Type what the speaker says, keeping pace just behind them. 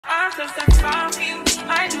testify for you.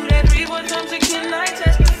 I do that 3 more times again, I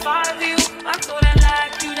testify for you. I told that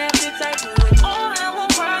like you, that bitch, I do it all. I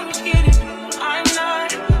won't cry, you scared of you. I'm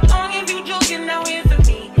not. Long if you joking, now here for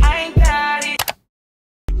me. I ain't got it.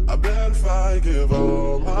 I bet if I give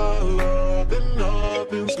all my love, then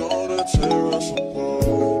nothing's gonna tear us apart.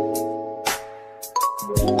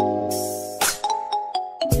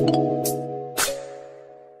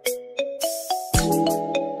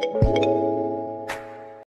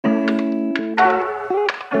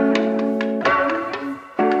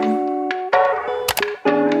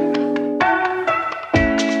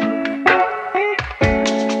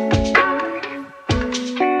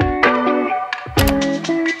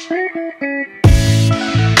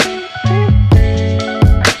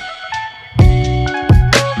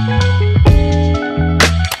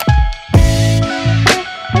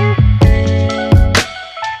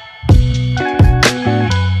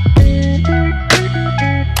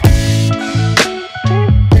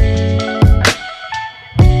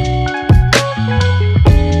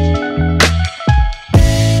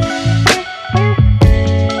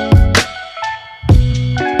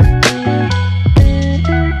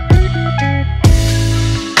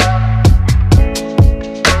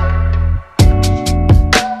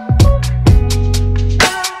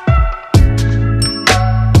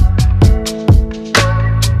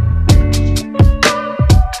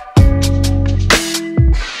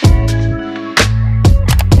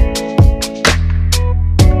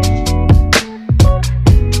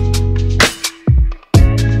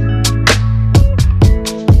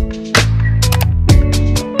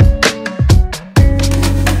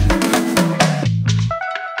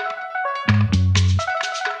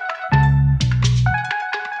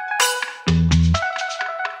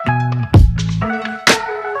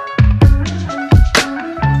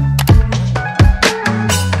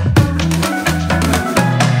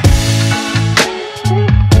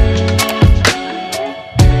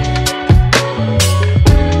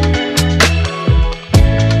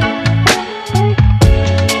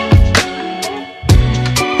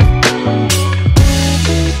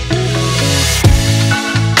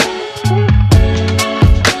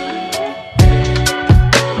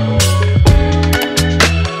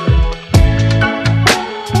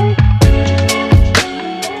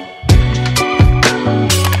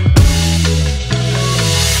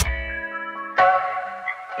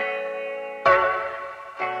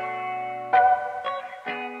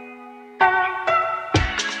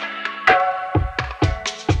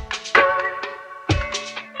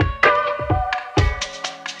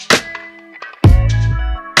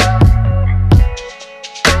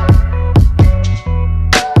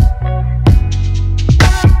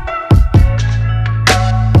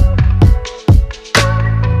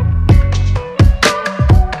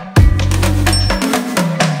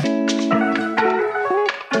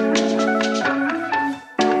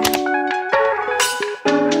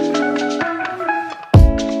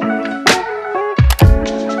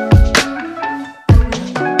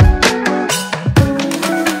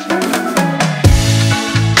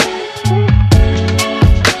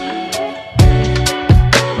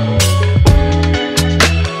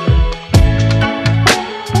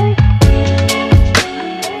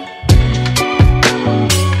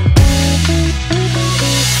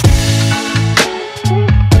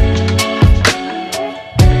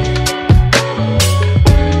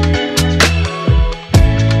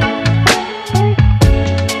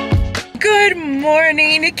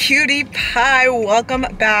 Cutie pie, welcome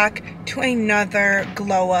back to another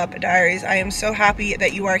glow up diaries. I am so happy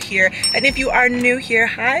that you are here, and if you are new here,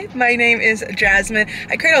 hi, my name is Jasmine.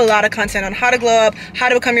 I create a lot of content on how to glow up, how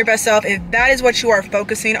to become your best self. If that is what you are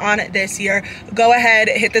focusing on this year, go ahead,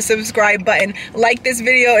 hit the subscribe button, like this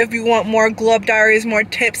video if you want more glow up diaries, more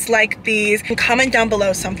tips like these, and comment down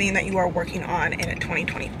below something that you are working on in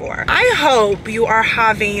 2024. I hope you are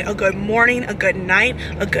having a good morning, a good night,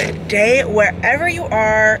 a good day wherever you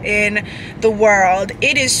are in the world.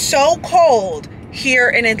 It is so cold here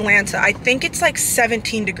in Atlanta. I think it's like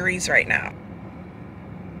 17 degrees right now.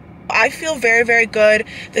 I feel very, very good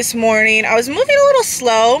this morning. I was moving a little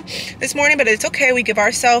slow this morning, but it's okay. We give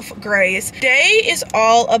ourselves grace. Today is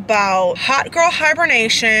all about hot girl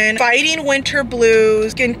hibernation, fighting winter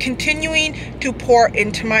blues, and continuing to pour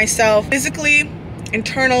into myself physically,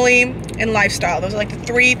 internally, and lifestyle. Those are like the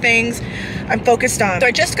 3 things I'm focused on. So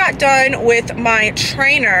I just got done with my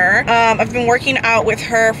trainer. I've been working out with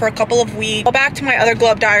her for a couple of weeks. Go back to my other Glow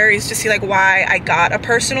Up Diaries to see like why I got a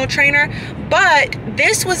personal trainer. But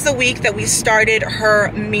this was the week that we started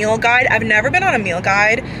her meal guide. I've never been on a meal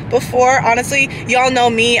guide before. Honestly, y'all know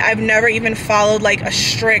me. I've never even followed like a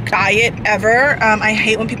strict diet ever. I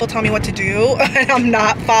hate when people tell me what to do and I'm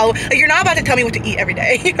not following. Like, you're not about to tell me what to eat every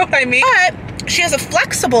day. You know what I mean? But she has a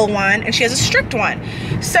flexible one and she has a strict one.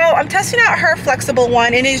 So I'm testing out her flexible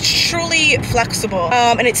one, and it's truly flexible.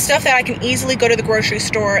 And it's stuff that I can easily go to the grocery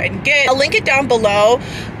store and get. I'll link it down below.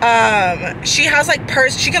 She has like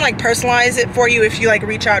she can like personalize it for you if you like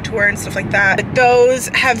reach out to her and stuff like that. But those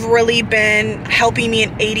have really been helping me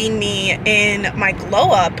and aiding me in my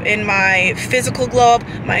glow up, in my physical glow up,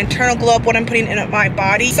 my internal glow up, what I'm putting in my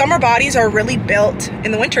body. Summer bodies are really built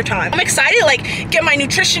in the winter time. I'm excited to like get my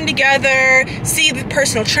nutrition together, see the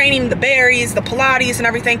personal training, the berries, the Pilates and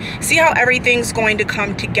everything, see how everything's going to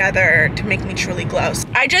come together to make me truly glow.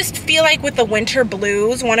 I just feel like with the winter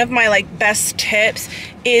blues, one of my like best tips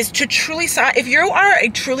is to truly, if you are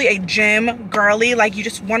truly a gym girly, like you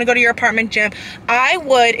just want to go to your apartment gym, I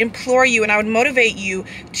would implore you and I would motivate you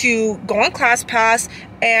to go on ClassPass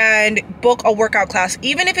and book a workout class,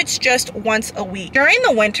 even if it's just once a week. During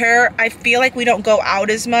the winter, I feel like we don't go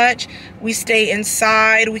out as much. We stay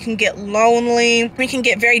inside, we can get lonely, we can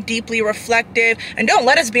get very deeply reflective, and don't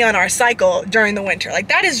let us be on our cycle during the winter. Like,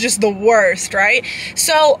 that is just the worst, right?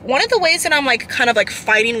 So one of the ways that I'm like kind of like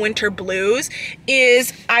fighting winter blues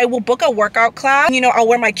is I will book a workout class. You know, I'll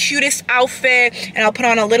wear my cutest outfit and I'll put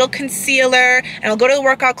on a little concealer and I'll go to the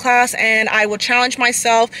workout class and I will challenge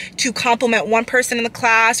myself to compliment one person in the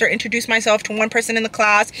class or introduce myself to one person in the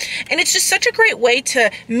class. And it's just such a great way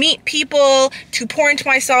to meet people, to pour into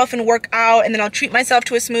myself and work out, and then I'll treat myself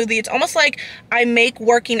to a smoothie. It's almost like I make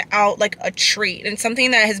working out like a treat, and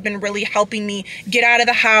something that has been really helping me get out of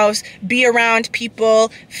the house, be around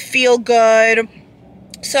people, feel good.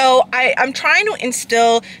 So I'm trying to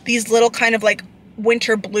instill these little kind of like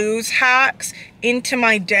winter blues hacks into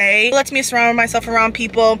my day. It lets me surround myself around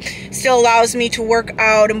people, still allows me to work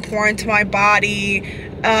out and pour into my body.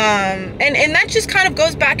 And that just kind of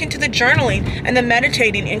goes back into the journaling and the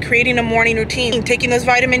meditating and creating a morning routine, taking those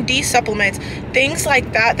vitamin D supplements, things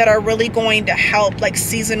like that that are really going to help like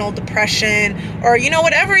seasonal depression or, you know,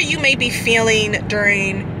 whatever you may be feeling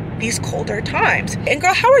during these colder times. And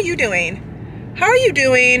girl, how are you doing? How are you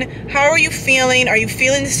doing? How are you feeling? Are you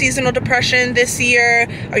feeling the seasonal depression this year?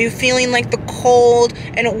 Are you feeling like the cold?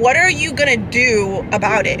 And what are you gonna do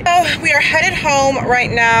about it? So we are headed home right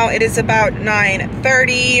now. It is about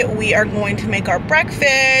 9:30. We are going to make our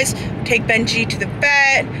breakfast, take Benji to the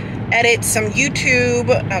vet, edit some YouTube,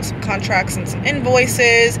 some contracts and some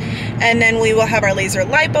invoices, and then we will have our laser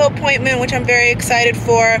lipo appointment, which I'm very excited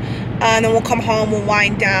for. And then we'll come home, we'll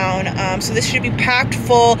wind down. So this should be packed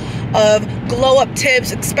full of glow up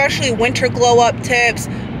tips, especially winter glow up tips,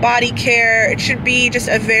 body care. It should be just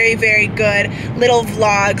a very, very good little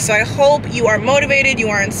vlog. So I hope you are motivated, you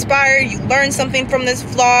are inspired, you learned something from this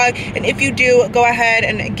vlog. And if you do, go ahead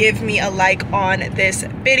and give me a like on this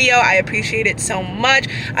video. I appreciate it so much.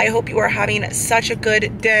 I hope you are having such a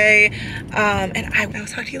good day. And I will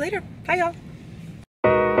talk to you later. Bye, y'all.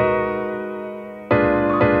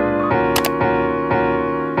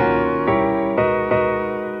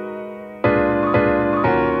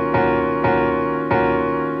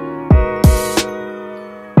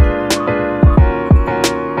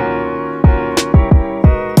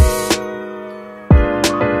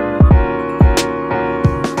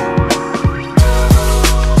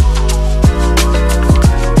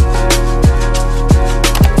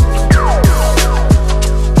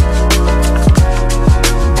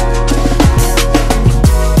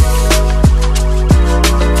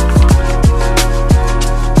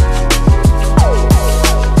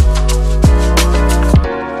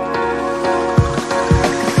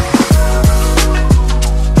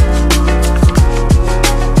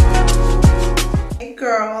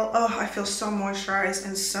 So moisturized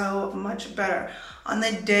and so much better. On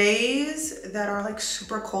the days that are like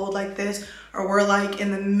super cold like this, or we're like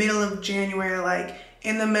in the middle of January, like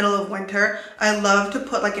in the middle of winter, I love to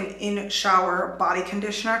put like an in-shower body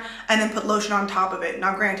conditioner and then put lotion on top of it.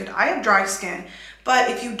 Now granted, I have dry skin, but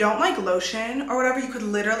if you don't like lotion or whatever, you could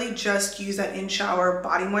literally just use that in-shower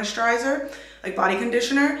body moisturizer, like body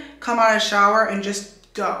conditioner, come out of the shower and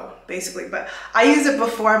just go basically. But I use it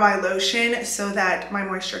before my lotion so that my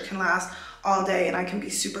moisture can last all day and I can be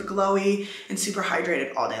super glowy and super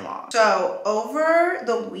hydrated all day long. So over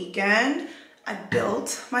the weekend, I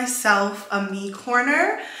built myself a me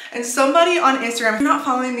corner, and somebody on Instagram, if you're not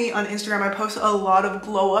following me on Instagram, I post a lot of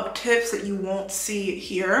glow up tips that you won't see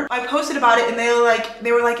here. I posted about it and they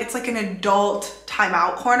were like, it's like an adult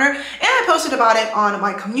timeout corner. And I posted about it on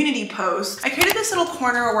my community post. I created this little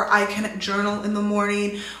corner where I can journal in the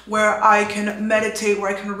morning, where I can meditate,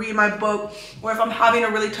 where I can read my book, where if I'm having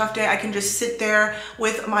a really tough day, I can just sit there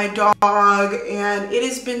with my dog. And it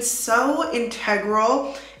has been so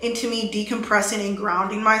integral into me decompressing and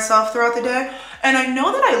grounding myself throughout the day. And I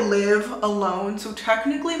know that I live alone, so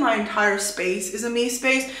technically my entire space is a me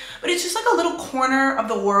space, but it's just like a little corner of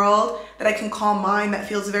the world that I can call mine, that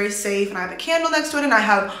feels very safe. And I have a candle next to it, and I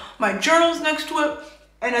have my journals next to it.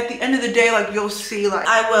 And at the end of the day, like you'll see, like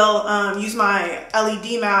I will use my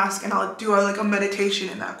LED mask and I'll do like a meditation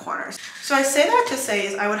in that corner. So I say that to say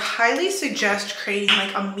is I would highly suggest creating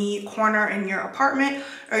like a me corner in your apartment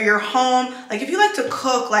or your home. Like if you like to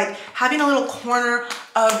cook, like having a little corner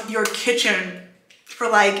of your kitchen for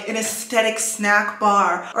like an aesthetic snack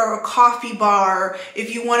bar or a coffee bar.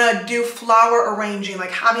 If you want to do flower arranging,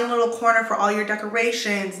 like having a little corner for all your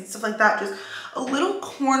decorations and stuff like that. Just a little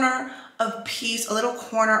corner of peace, a little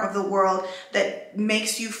corner of the world that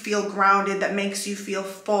makes you feel grounded, that makes you feel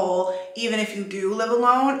full, even if you do live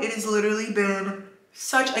alone. It has literally been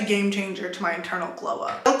such a game changer to my internal glow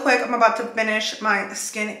up. Real quick, I'm about to finish my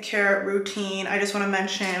skincare routine. I just want to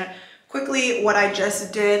mention quickly what I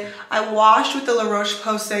just did. I washed with the La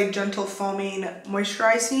Roche-Posay Gentle Foaming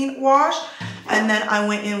Moisturizing Wash, and then I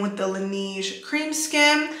went in with the Laneige Cream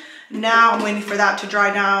Skin. Now I'm waiting for that to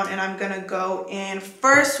dry down, and I'm gonna go in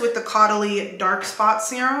first with the Caudalie Dark Spot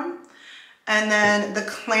Serum, and then the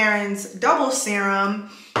Clarins Double Serum,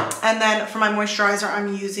 and then for my moisturizer,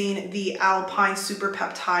 I'm using the Alpine Super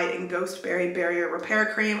Peptide and Ghostberry Barrier Repair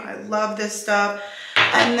Cream. I love this stuff.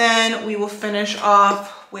 And then we will finish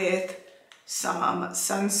off with some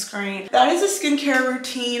sunscreen. That is a skincare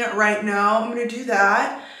routine right now. I'm gonna do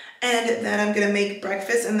that. And then I'm gonna make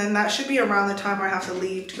breakfast, and then that should be around the time where I have to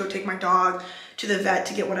leave to go take my dog to the vet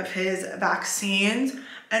to get one of his vaccines.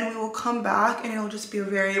 And we will come back and it'll just be a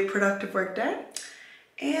very productive work day.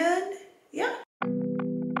 And yeah.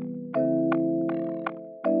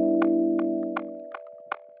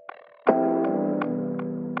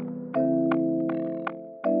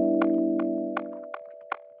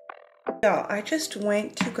 So I just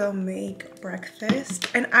went to go make breakfast,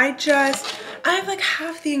 and I have like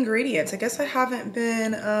half the ingredients. I guess I haven't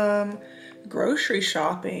been grocery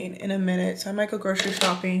shopping in a minute, so I might go grocery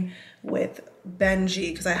shopping with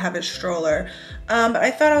Benji because I have his stroller. But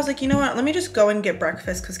I thought, I was like, you know what, let me just go and get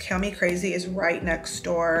breakfast because Cami Crazy is right next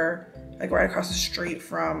door, like right across the street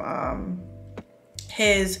from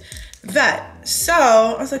his vet. So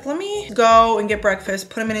I was like, let me go and get breakfast,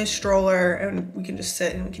 put him in his stroller, and we can just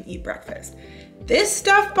sit and we can eat breakfast. This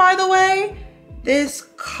stuff, by the way, this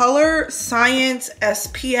Color Science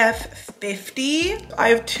SPF 50. I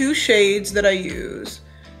have two shades that I use,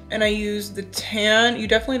 and I use the tan. You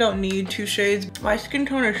definitely don't need two shades. My skin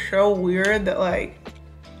tone is so weird that like,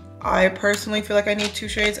 I personally feel like I need two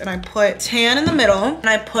shades, and I put tan in the middle, and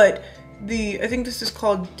I put the, I think this is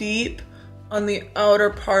called Deep, on the outer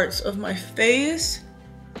parts of my face.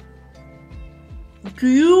 Do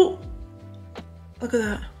you, look at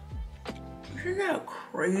that. Isn't that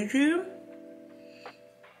crazy?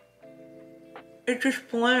 It just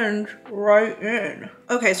blends right in.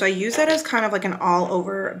 Okay, so I use that as kind of like an all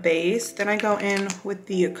over base. Then I go in with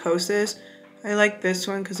the Kosas. I like this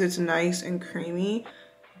one because it's nice and creamy.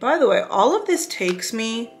 By the way, all of this takes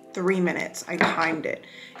me 3 minutes. I timed it.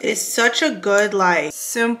 It is such a good, like,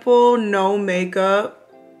 simple, no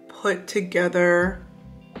makeup, put together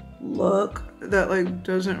look that like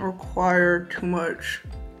doesn't require too much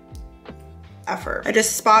effort. I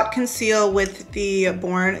just spot conceal with the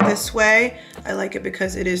Born This Way. I like it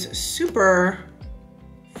because it is super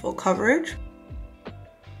full coverage.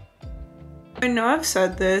 I know I've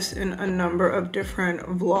said this in a number of different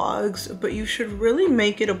vlogs, but you should really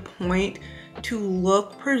make it a point to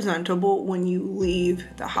look presentable when you leave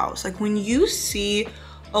the house. Like when you see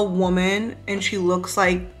a woman and she looks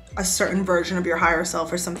like a certain version of your higher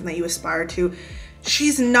self or something that you aspire to,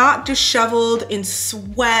 she's not disheveled in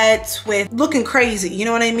sweats with looking crazy, you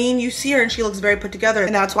know what I mean? You see her and she looks very put together,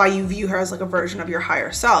 and that's why you view her as like a version of your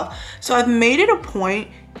higher self. So I've made it a point,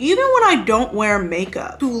 even when I don't wear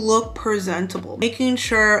makeup, to look presentable, making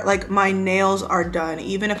sure like my nails are done,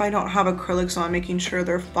 even if I don't have acrylics on, making sure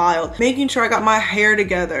they're filed, making sure I got my hair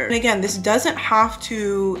together. And again, this doesn't have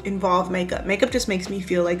to involve makeup. Makeup just makes me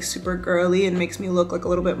feel like super girly and makes me look like a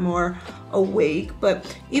little bit more awake.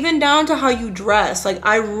 But even down to how you dress, like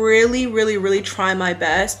I really try my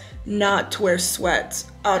best not to wear sweats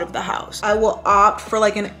out of the house. I will opt for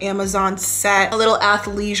like an Amazon set, a little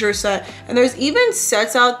athleisure set. And there's even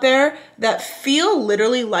sets out there that feel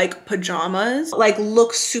literally like pajamas, like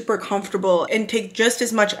look super comfortable and take just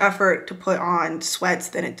as much effort to put on sweats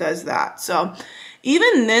than it does that. So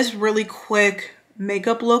even this really quick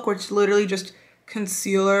makeup look, which is literally just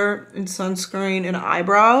concealer and sunscreen and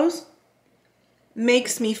eyebrows,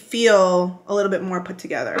 makes me feel a little bit more put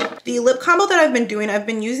together. The lip combo that I've been doing, I've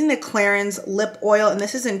been using the Clarins lip oil, and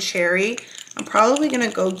this is in cherry. I'm probably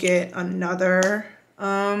gonna go get another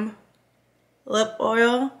lip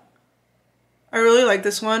oil. I really like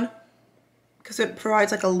this one because it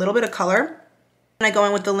provides like a little bit of color. And I go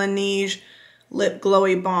in with the Laneige Lip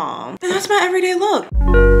Glowy Balm. And that's my everyday look.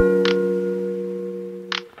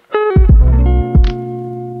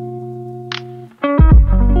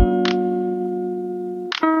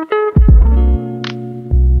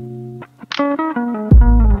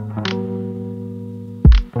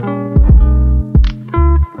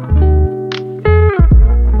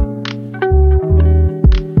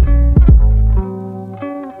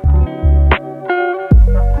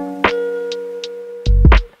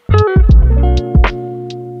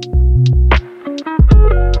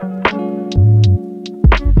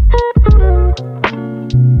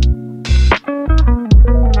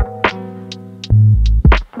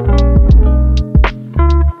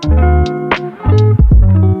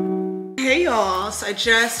 I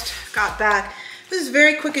just got back. This is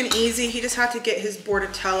very quick and easy. He just had to get his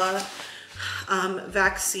Bordetella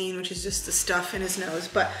vaccine, which is just the stuff in his nose.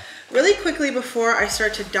 But really quickly before I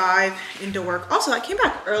start to dive into work, also I came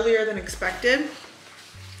back earlier than expected,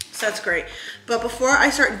 so that's great. But before I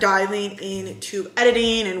start diving into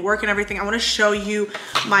editing and work and everything, I want to show you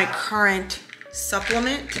my current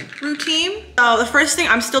supplement routine. So the first thing,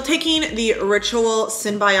 I'm still taking the Ritual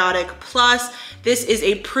Symbiotic Plus. This is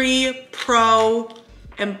a pre, pro,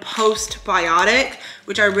 and post-biotic,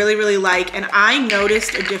 which I really, really like. And I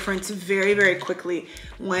noticed a difference very, very quickly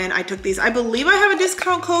when I took these. I believe I have a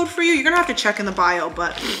discount code for you. You're gonna have to check in the bio,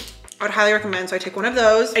 but I would highly recommend. So I take one of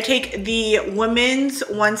those. I take the Women's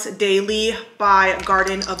Once Daily by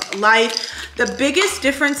Garden of Life. The biggest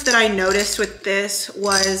difference that I noticed with this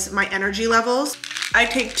was my energy levels. I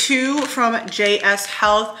take two from JS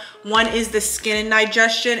Health. One is the skin and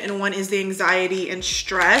digestion and one is the anxiety and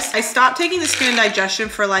stress. I stopped taking the skin and digestion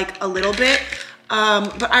for like a little bit,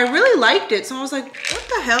 but I really liked it. So I was like, what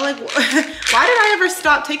the hell? Like, why did I ever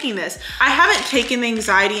stop taking this? I haven't taken the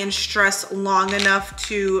anxiety and stress long enough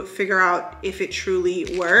to figure out if it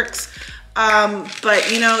truly works.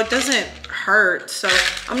 But you know, it doesn't hurt. So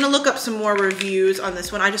I'm gonna look up some more reviews on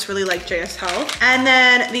this one. I just really like JS Health. And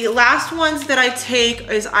then the last ones that I take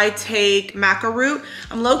is I take Maca Root.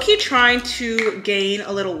 I'm low-key trying to gain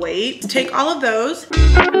a little weight. Take all of those.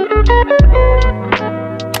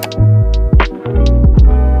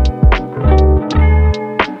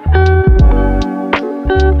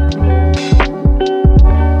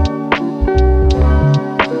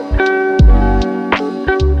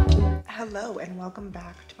 Welcome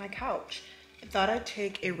back to my couch. I thought I'd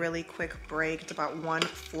take a really quick break. It's about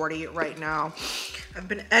 1:40 right now. I've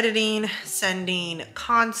been editing, sending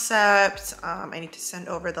concepts. I need to send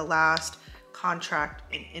over the last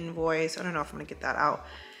contract and invoice. I don't know if I'm gonna get that out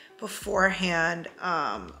beforehand,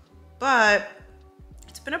 but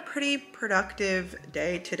it's been a pretty productive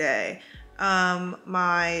day today.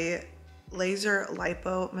 My laser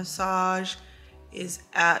lipo massage is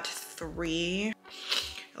at 3.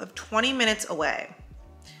 I live 20 minutes away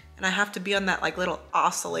and I have to be on that like little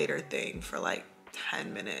oscillator thing for like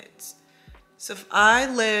 10 minutes. So if I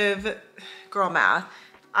live, girl math,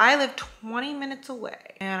 I live 20 minutes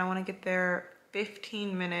away and I want to get there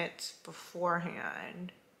 15 minutes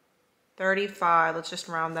beforehand. 35, let's just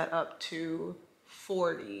round that up to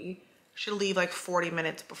 40. Should leave like 40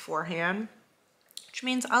 minutes beforehand, which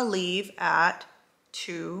means I'll leave at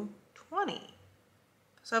 2:20.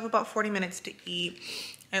 So I have about 40 minutes to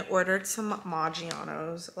eat. I ordered some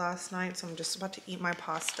Maggiano's last night, so I'm just about to eat my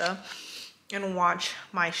pasta and watch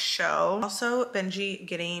my show. Also, Benji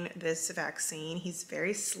getting this vaccine. He's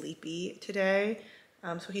very sleepy today,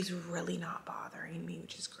 so he's really not bothering me,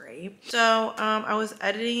 which is great. So I was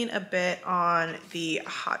editing a bit on the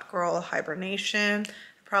Girl Hibernation.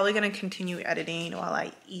 I Probably gonna continue editing while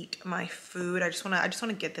I eat my food. I just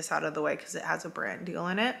wanna get this out of the way because it has a brand deal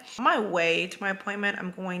in it. On my way to my appointment,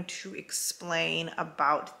 I'm going to explain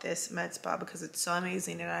about this med spa because it's so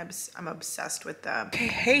amazing and I'm obsessed with them. Okay,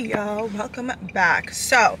 hey y'all, welcome back.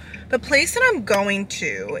 So the place that I'm going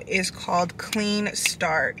to is called Clean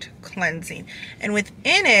Start Cleansing, and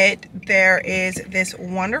within it there is this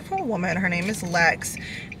wonderful woman. Her name is Lex,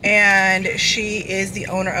 and she is the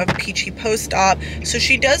owner of Peachy Post-Op. So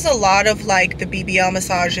she does a lot of like the BBL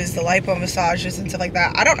massages, the lipo massages and stuff like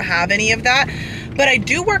that. I don't have any of that, but I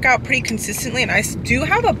do work out pretty consistently, and I do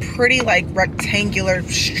have a pretty like rectangular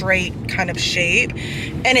straight kind of shape,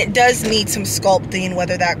 and it does need some sculpting,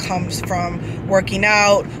 whether that comes from working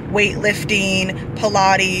out, weightlifting,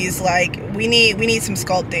 Pilates. Like we need some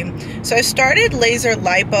sculpting. So I started laser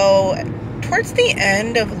lipo towards the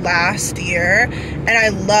end of last year, and I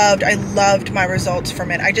loved my results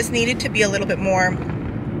from it. I just needed to be a little bit more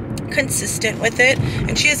consistent with it,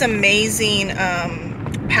 and she has amazing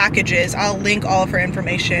packages. I'll link all of her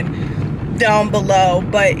information down below,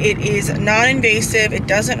 but it is non-invasive. It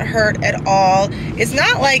doesn't hurt at all. It's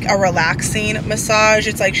not like a relaxing massage.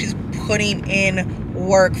 It's like she's putting in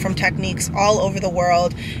work from techniques all over the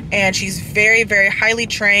world, and she's very, very highly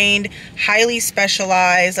trained, highly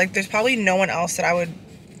specialized. Like there's probably no one else that I would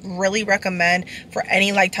really recommend for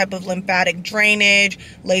any like type of lymphatic drainage,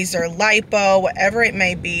 laser lipo, whatever it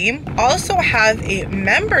may be. Also have a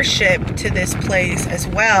membership to this place as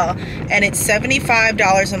well, and it's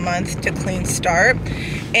 $75 a month to Clean Start.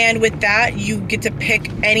 And with that, you get to pick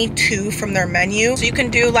any two from their menu. So you can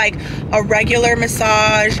do like a regular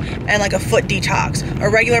massage and like a foot detox, a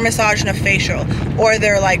regular massage and a facial, or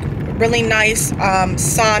they're like really nice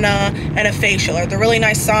sauna and a facial, or the really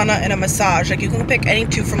nice sauna and a massage. Like you can pick any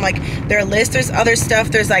two from like their list. There's other stuff.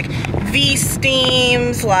 There's like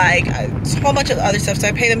V-steams, like a whole bunch of other stuff. So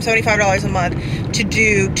I pay them $75 a month to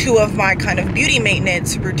do two of my kind of beauty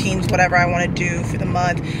maintenance routines, whatever I want to do for the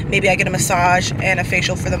month. Maybe I get a massage and a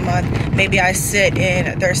facial for the month. Maybe I sit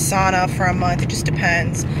in their sauna for a month. It just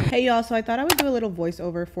depends. Hey y'all, so I thought I would do a little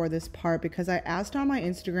voiceover for this part because I asked on my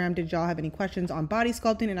Instagram, did y'all have any questions on body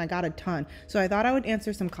sculpting, and I got a ton. So I thought I would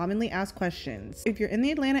answer some commonly asked questions. If you're in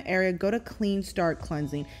the Atlanta area, go to Clean Start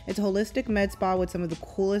Cleansing. It's a holistic med spa with some of the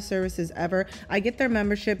coolest services ever. I get their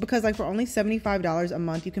membership because like for only $75 a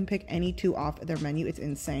month, you can pick any two off their menu. It's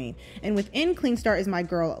insane. And within Clean Start is my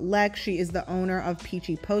girl Lex. She is the owner of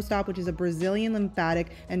Peachy Post-Op, which is a Brazilian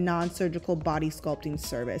lymphatic and non-surgical body sculpting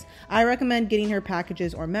service. I recommend getting her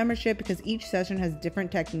packages or membership because each session has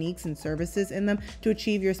different techniques and services in them to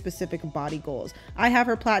achieve your specific body goals. I have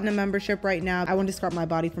her platinum membership right now. I want to scrub my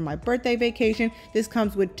body for my birthday vacation. This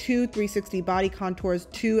comes with 2 360 body contours,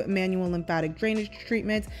 2 manual lymphatic drainage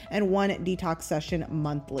treatments, and 1 detox session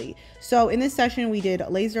monthly. So in this session, we did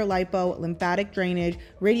laser lipo, lymphatic drainage,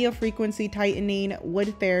 radio frequency tightening,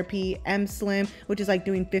 wood therapy, M-Slim, which is like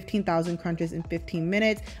doing 15,000 crunches in 15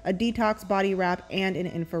 minutes, a detox body wrap, and an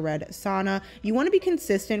infrared sauna. You want to be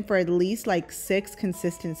consistent for at least like 6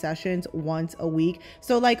 consistent sessions once a week.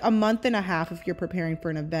 So like a month and a half if you're preparing for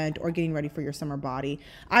an event or getting ready for your summer body.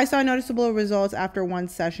 I saw noticeable results after 1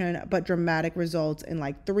 session, but dramatic results in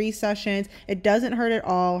like 3 sessions. It doesn't hurt at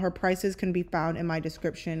all. Her prices can be found in my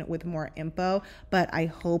description with more info, but I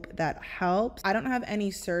hope that helps. I don't have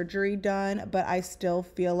any surgery done, but I still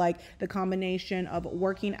feel like the combination of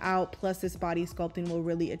working out plus this body sculpting will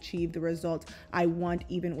really achieve the results I want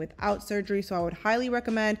even without surgery. So I would highly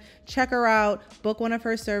recommend check her out, book one of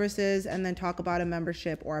her services, and then talk about a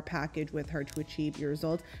membership or a package with her to achieve your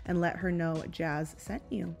results, and let her know Jazz sent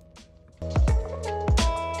you.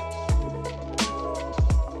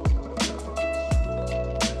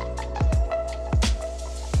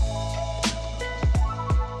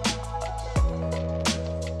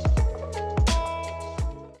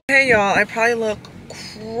 Hey y'all, I probably look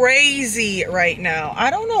crazy right now.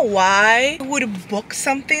 I don't know why I would book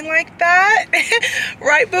something like that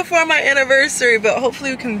right before my anniversary, but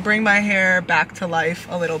hopefully we can bring my hair back to life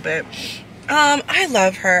a little bit. I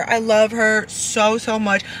love her. I love her so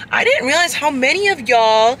much. I didn't realize how many of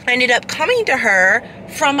y'all ended up coming to her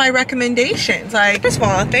from my recommendations. Like, first of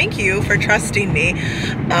all, thank you for trusting me.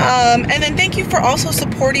 And then thank you for also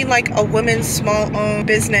supporting like a women's small owned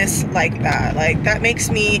business like that. Like that makes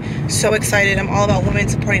me so excited. I'm all about women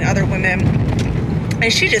supporting other women.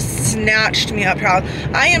 And she just snatched me up proud.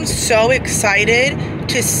 I am so excited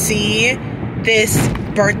to see this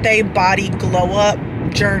birthday body glow up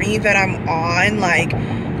journey that I'm on. Like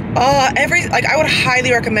I would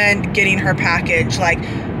highly recommend getting her package. Like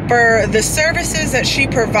for the services that she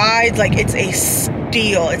provides, like it's a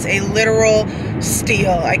steal. It's a literal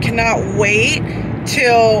steal. I cannot wait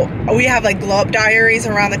till we have like glow up diaries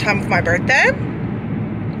around the time of my birthday,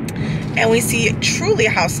 and we see truly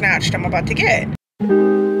how snatched I'm about to get.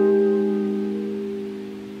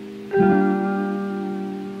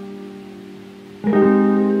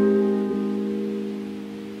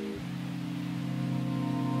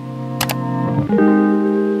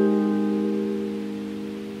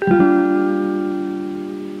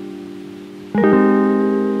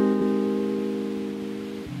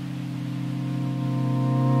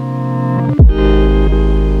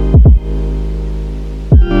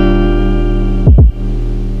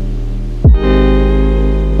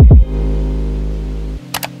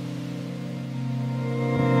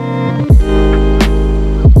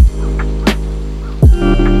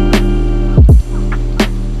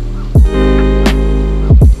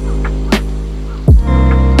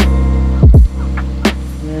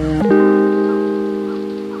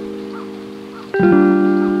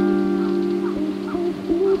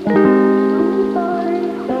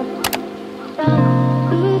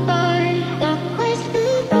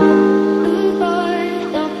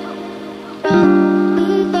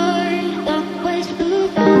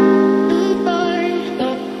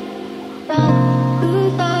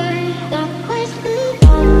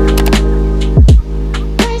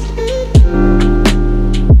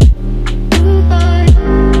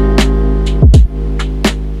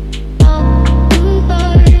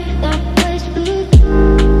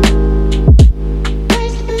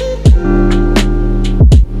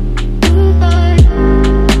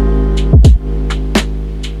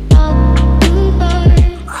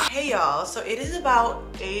 About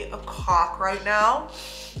 8 o'clock right now.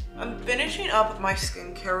 I'm finishing up my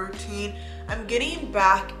skincare routine. I'm getting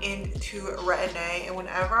back into retin-A, and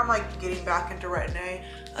whenever I'm like getting back into retin-A,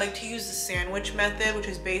 I like to use the sandwich method, which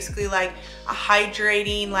is basically like a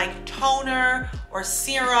hydrating like toner or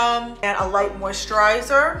serum and a light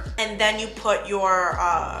moisturizer, and then you put your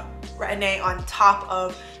retin-A on top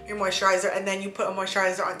of your moisturizer, and then you put a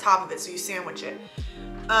moisturizer on top of it, so you sandwich it.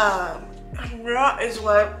 That is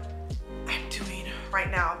what I'm doing right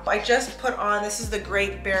now. I just put on, this is the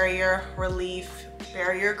Great Barrier Relief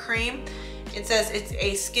Barrier Cream. It says it's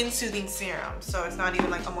a skin soothing serum, so it's not even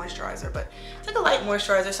like a moisturizer, but it's like a light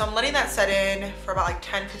moisturizer. So I'm letting that set in for about like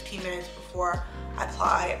 10-15 minutes before I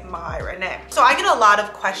apply my retin-A. So I get a lot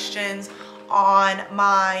of questions on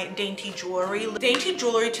my dainty jewelry. Dainty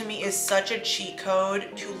jewelry to me is such a cheat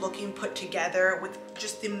code to looking put together with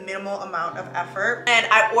just the minimal amount of effort. And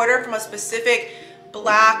I order from a specific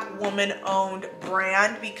Black woman owned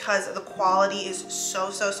brand because the quality is so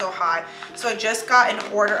high. So I just got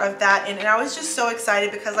an order of that, and I was just so excited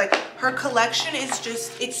because like her collection is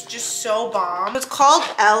it's just so bomb. It's called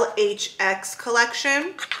LHX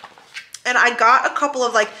collection, and I got a couple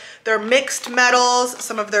of like their mixed metals,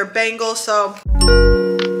 some of their bangles. So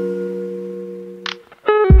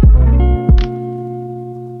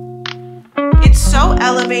it's so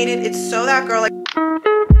elevated, it's so that girl. Like,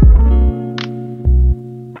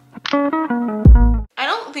 I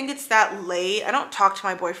don't think it's that late. I don't talk to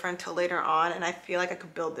my boyfriend till later on, and I feel like I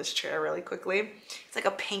could build this chair really quickly. It's like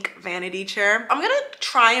a pink vanity chair. I'm gonna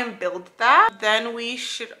try and build that. Then we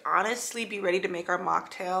should honestly be ready to make our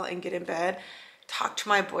mocktail and get in bed, talk to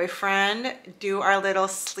my boyfriend, do our little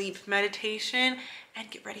sleep meditation, and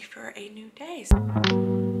get ready for a new day.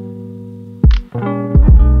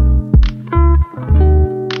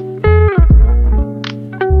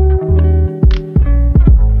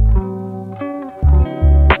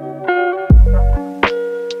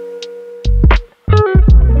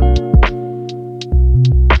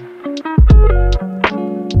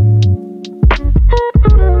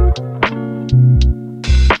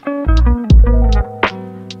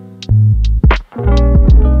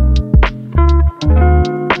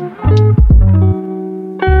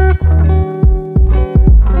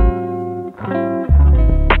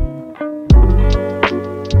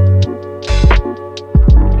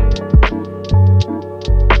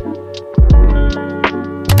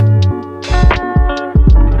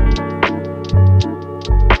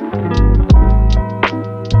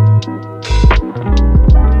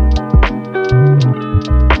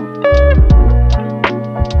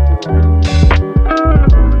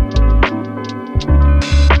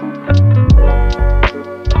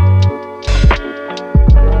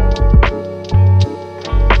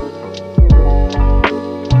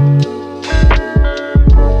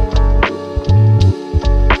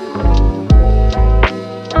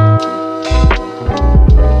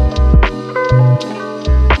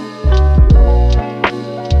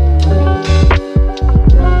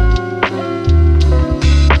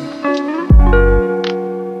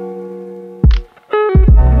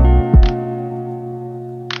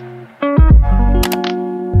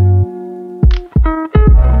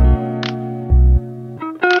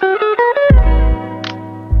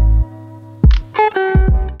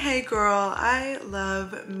 girl, I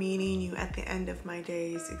love meeting you at the end of my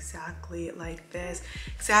days exactly like this,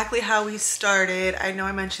 exactly how we started. I know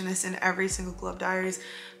I mention this in every single Glow Up Diaries,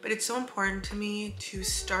 but it's so important to me to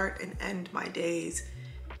start and end my days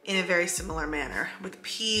in a very similar manner, with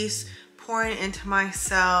peace, pouring into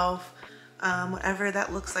myself, whatever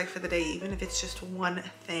that looks like for the day, even if it's just one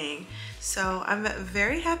thing. So I'm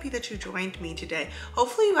very happy that you joined me today.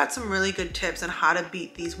 Hopefully you got some really good tips on how to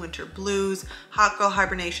beat these winter blues, hot girl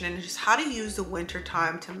hibernation, and just how to use the winter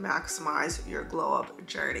time to maximize your glow up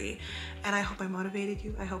journey. And I hope I motivated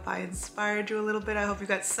you. I hope I inspired you a little bit. I hope you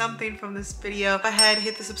got something from this video. Go ahead,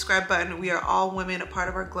 hit the subscribe button. We are all women, a part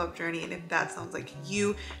of our glow up journey. And if that sounds like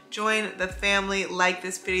you, join the family. Like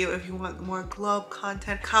this video if you want more glow up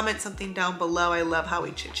content. Comment something down below. I love how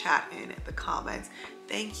we chit chat in the comments.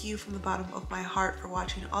 Thank you from the bottom of my heart for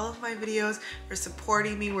watching all of my videos, for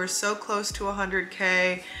supporting me. We're so close to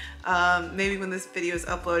 100K. Maybe when this video is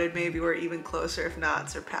uploaded, maybe we're even closer, if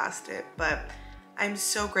not surpassed it. But I'm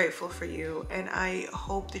so grateful for you, and I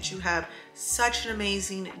hope that you have such an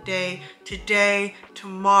amazing day today,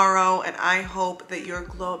 tomorrow, and I hope that your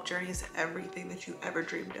glow up journey is everything that you ever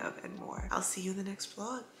dreamed of and more. I'll see you in the next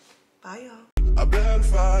vlog. Bye, y'all. I bet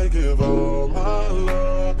if I give all my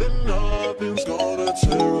love, then nothing's gonna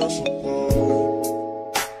tear us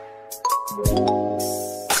apart.